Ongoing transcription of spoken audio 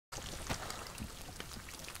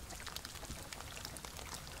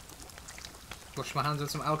Wash my hands with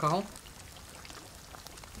some alcohol.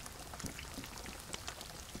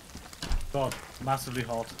 God, massively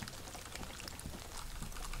hot.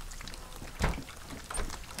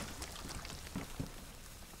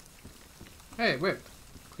 Hey, whip.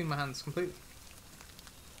 Clean my hands completely.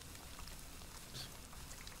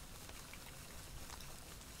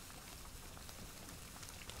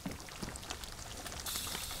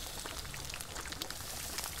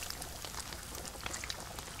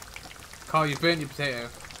 Carl, you've burnt your potato.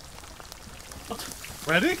 What?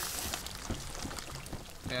 Ready?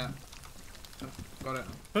 Yeah. Got it.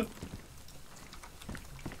 But...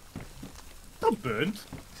 not burnt.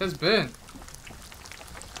 It says burnt.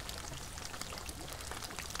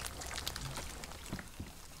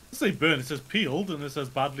 It doesn't say burnt, it says peeled, and it says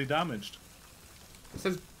badly damaged. It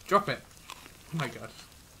says drop it. Oh my god.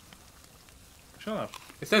 Shut up.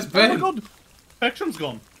 It says Oh burnt. my god! Perfection's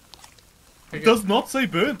gone. It Okay. does not say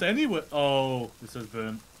burnt anywhere. Oh, it says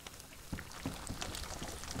burnt.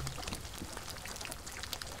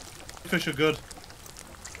 Fish are good.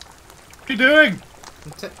 What are you doing?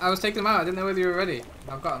 I was taking them out. I didn't know whether you were ready.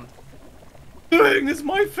 I've got them. Doing? It's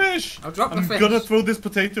my fish. I'll drop the I'm fish. gonna throw this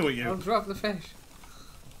potato at you. I'll drop the fish.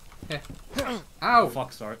 Here. Oh Ow!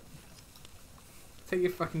 fuck! Sorry. Take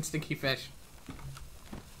your fucking stinky fish.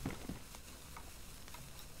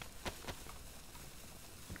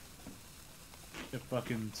 Your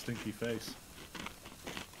fucking stinky face.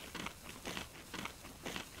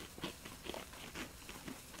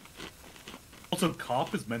 Also,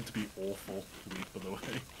 carp is meant to be awful to eat, by the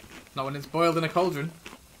way. Not when it's boiled in a cauldron.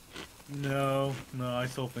 No, I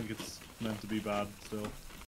still think it's meant to be bad, still.